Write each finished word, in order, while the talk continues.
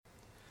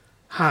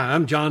Hi,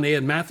 I'm John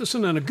Ed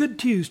Matheson, and a good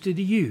Tuesday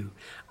to you.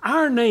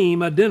 Our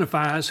name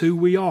identifies who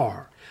we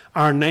are.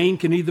 Our name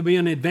can either be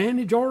an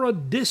advantage or a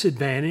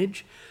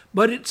disadvantage,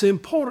 but it's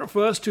important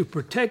for us to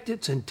protect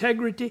its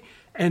integrity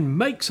and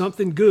make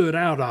something good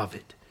out of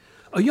it.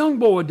 A young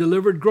boy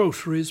delivered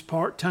groceries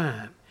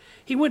part-time.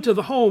 He went to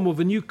the home of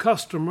a new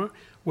customer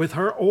with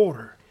her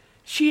order.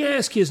 She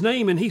asked his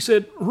name, and he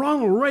said,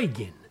 "Ronald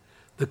Reagan."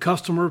 The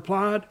customer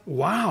replied,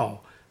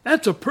 "Wow,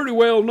 that's a pretty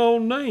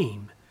well-known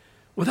name."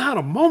 Without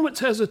a moment's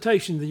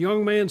hesitation, the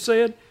young man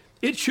said,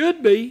 "It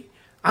should be.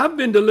 I've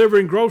been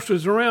delivering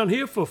groceries around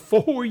here for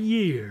 4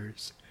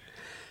 years."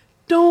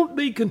 Don't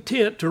be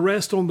content to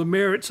rest on the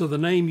merits of the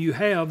name you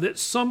have that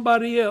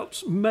somebody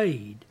else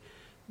made.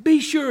 Be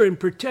sure and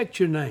protect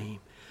your name.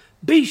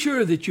 Be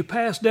sure that you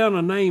pass down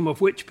a name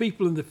of which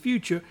people in the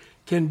future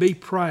can be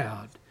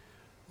proud.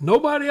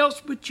 Nobody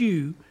else but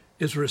you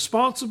is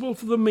responsible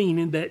for the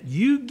meaning that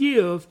you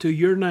give to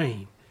your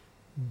name.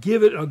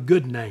 Give it a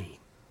good name.